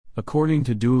According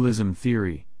to dualism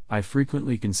theory, I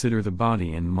frequently consider the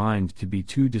body and mind to be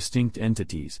two distinct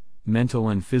entities. Mental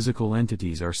and physical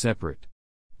entities are separate.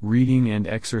 Reading and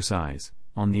exercise,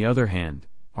 on the other hand,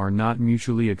 are not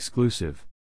mutually exclusive.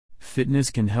 Fitness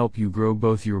can help you grow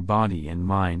both your body and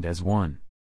mind as one.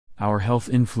 Our health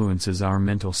influences our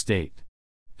mental state.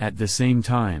 At the same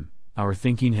time, our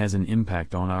thinking has an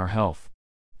impact on our health.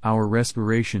 Our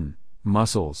respiration,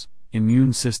 muscles,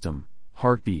 immune system,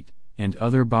 heartbeat, and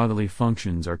other bodily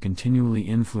functions are continually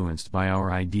influenced by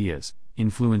our ideas,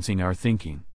 influencing our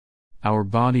thinking. Our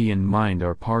body and mind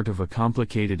are part of a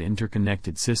complicated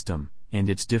interconnected system, and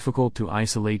it's difficult to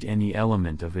isolate any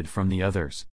element of it from the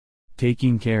others.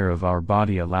 Taking care of our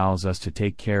body allows us to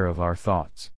take care of our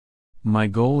thoughts. My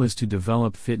goal is to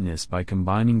develop fitness by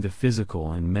combining the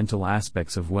physical and mental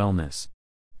aspects of wellness.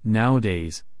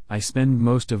 Nowadays, I spend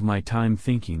most of my time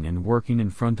thinking and working in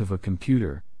front of a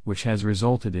computer, which has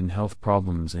resulted in health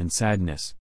problems and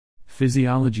sadness.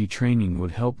 Physiology training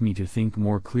would help me to think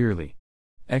more clearly.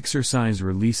 Exercise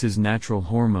releases natural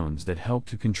hormones that help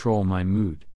to control my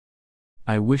mood.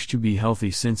 I wish to be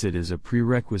healthy since it is a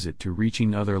prerequisite to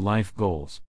reaching other life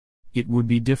goals. It would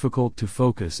be difficult to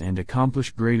focus and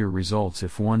accomplish greater results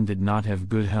if one did not have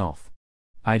good health.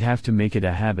 I'd have to make it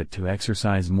a habit to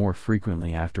exercise more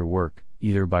frequently after work,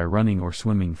 either by running or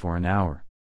swimming for an hour.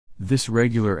 This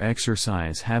regular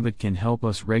exercise habit can help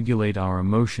us regulate our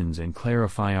emotions and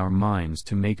clarify our minds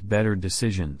to make better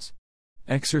decisions.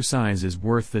 Exercise is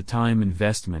worth the time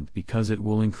investment because it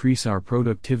will increase our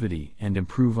productivity and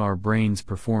improve our brain's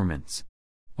performance.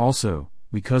 Also,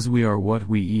 because we are what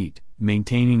we eat,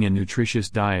 maintaining a nutritious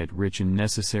diet rich in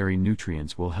necessary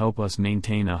nutrients will help us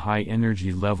maintain a high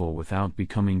energy level without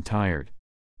becoming tired.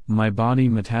 My body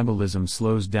metabolism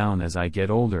slows down as I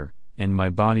get older, and my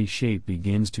body shape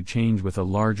begins to change with a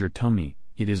larger tummy.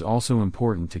 It is also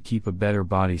important to keep a better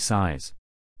body size.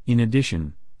 In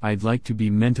addition, I'd like to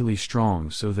be mentally strong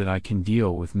so that I can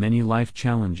deal with many life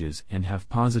challenges and have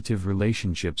positive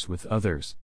relationships with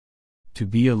others. To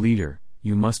be a leader,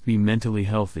 you must be mentally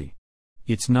healthy.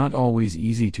 It's not always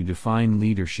easy to define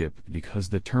leadership because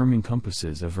the term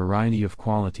encompasses a variety of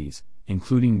qualities,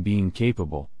 including being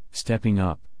capable, stepping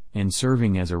up, and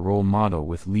serving as a role model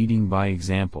with leading by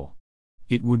example.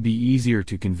 It would be easier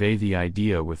to convey the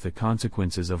idea with the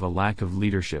consequences of a lack of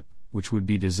leadership, which would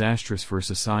be disastrous for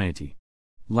society.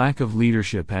 Lack of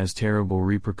leadership has terrible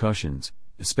repercussions,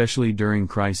 especially during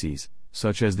crises,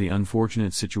 such as the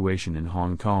unfortunate situation in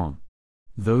Hong Kong.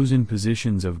 Those in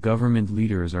positions of government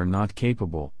leaders are not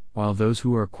capable, while those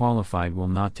who are qualified will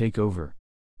not take over.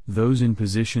 Those in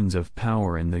positions of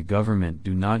power in the government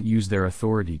do not use their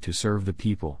authority to serve the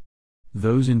people.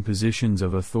 Those in positions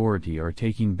of authority are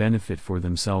taking benefit for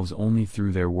themselves only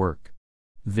through their work.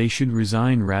 They should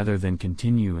resign rather than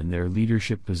continue in their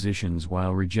leadership positions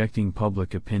while rejecting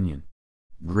public opinion.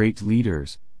 Great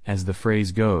leaders, as the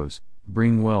phrase goes,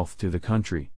 bring wealth to the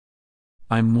country.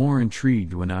 I'm more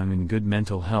intrigued when I'm in good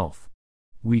mental health.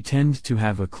 We tend to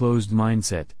have a closed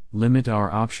mindset, limit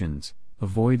our options,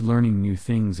 avoid learning new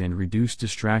things and reduce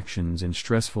distractions in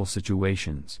stressful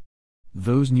situations.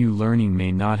 Those new learning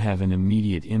may not have an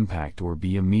immediate impact or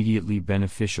be immediately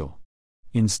beneficial.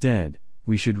 Instead,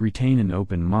 we should retain an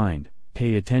open mind,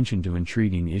 pay attention to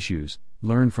intriguing issues,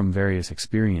 learn from various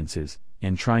experiences,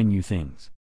 and try new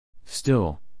things.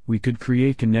 Still, we could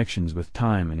create connections with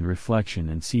time and reflection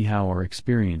and see how our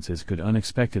experiences could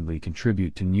unexpectedly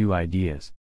contribute to new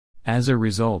ideas. As a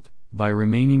result, by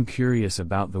remaining curious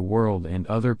about the world and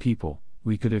other people,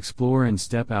 we could explore and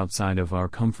step outside of our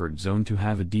comfort zone to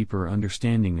have a deeper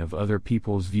understanding of other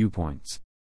people's viewpoints.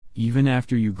 Even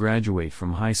after you graduate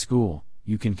from high school,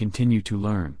 you can continue to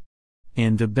learn.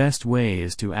 And the best way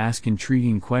is to ask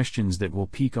intriguing questions that will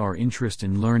pique our interest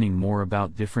in learning more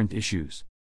about different issues.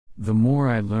 The more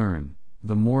I learn,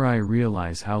 the more I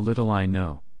realize how little I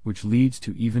know, which leads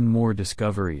to even more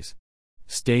discoveries.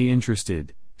 Stay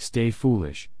interested, stay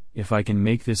foolish. If I can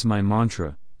make this my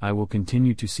mantra, I will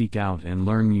continue to seek out and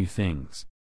learn new things.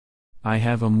 I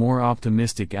have a more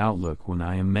optimistic outlook when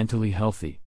I am mentally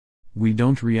healthy. We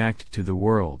don't react to the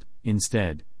world,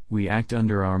 instead, we act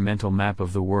under our mental map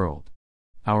of the world.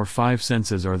 Our five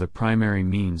senses are the primary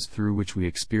means through which we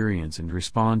experience and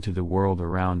respond to the world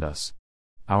around us.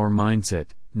 Our mindset,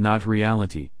 not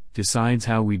reality, decides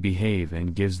how we behave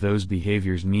and gives those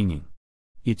behaviors meaning.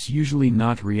 It's usually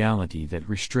not reality that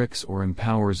restricts or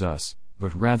empowers us,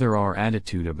 but rather our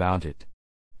attitude about it.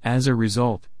 As a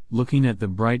result, looking at the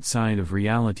bright side of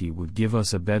reality would give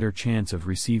us a better chance of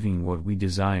receiving what we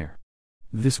desire.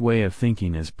 This way of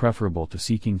thinking is preferable to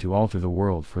seeking to alter the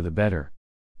world for the better.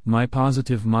 My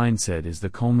positive mindset is the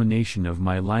culmination of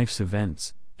my life's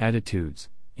events, attitudes,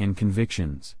 and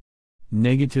convictions.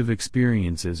 Negative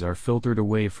experiences are filtered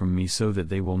away from me so that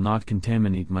they will not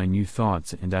contaminate my new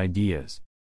thoughts and ideas.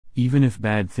 Even if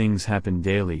bad things happen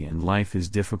daily and life is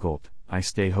difficult, I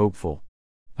stay hopeful.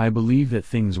 I believe that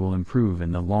things will improve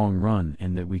in the long run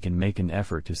and that we can make an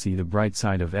effort to see the bright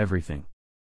side of everything.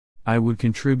 I would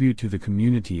contribute to the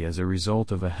community as a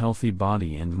result of a healthy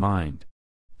body and mind.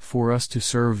 For us to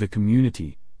serve the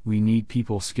community, we need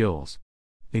people skills.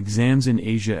 Exams in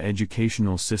Asia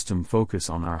educational system focus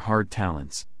on our hard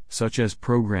talents, such as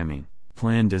programming,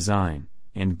 plan design,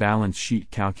 and balance sheet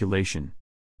calculation.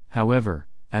 However,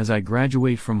 as I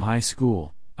graduate from high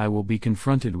school, I will be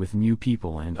confronted with new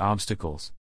people and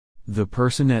obstacles. The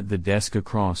person at the desk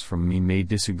across from me may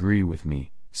disagree with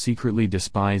me, secretly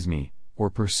despise me, or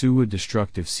pursue a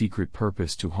destructive secret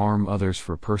purpose to harm others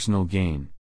for personal gain.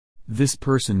 This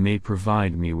person may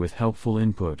provide me with helpful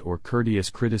input or courteous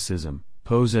criticism,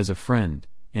 pose as a friend,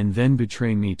 and then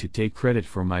betray me to take credit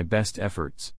for my best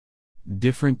efforts.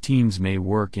 Different teams may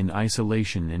work in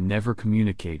isolation and never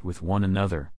communicate with one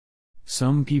another.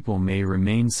 Some people may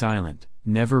remain silent,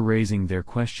 never raising their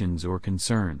questions or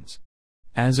concerns.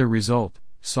 As a result,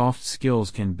 soft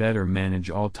skills can better manage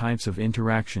all types of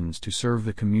interactions to serve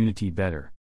the community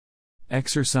better.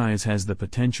 Exercise has the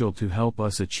potential to help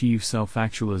us achieve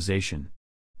self-actualization.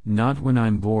 Not when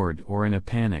I'm bored or in a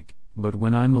panic, but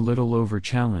when I'm a little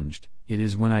over-challenged, it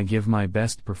is when I give my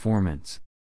best performance.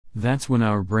 That's when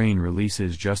our brain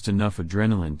releases just enough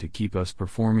adrenaline to keep us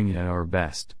performing at our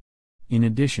best. In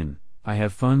addition, I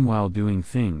have fun while doing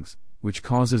things, which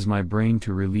causes my brain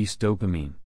to release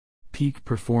dopamine. Peak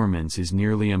performance is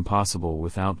nearly impossible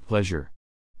without pleasure.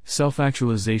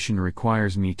 Self-actualization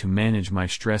requires me to manage my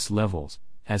stress levels,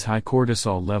 as high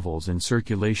cortisol levels in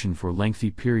circulation for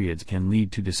lengthy periods can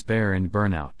lead to despair and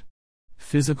burnout.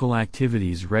 Physical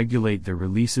activities regulate the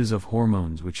releases of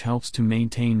hormones, which helps to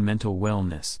maintain mental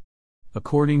wellness.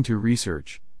 According to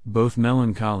research, both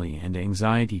melancholy and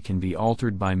anxiety can be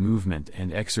altered by movement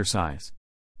and exercise.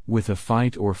 With a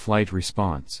fight or flight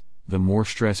response, the more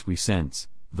stress we sense,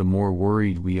 the more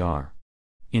worried we are.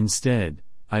 Instead,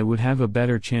 I would have a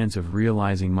better chance of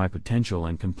realizing my potential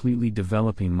and completely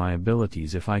developing my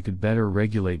abilities if I could better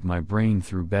regulate my brain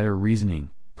through better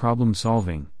reasoning, problem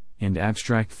solving, and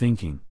abstract thinking.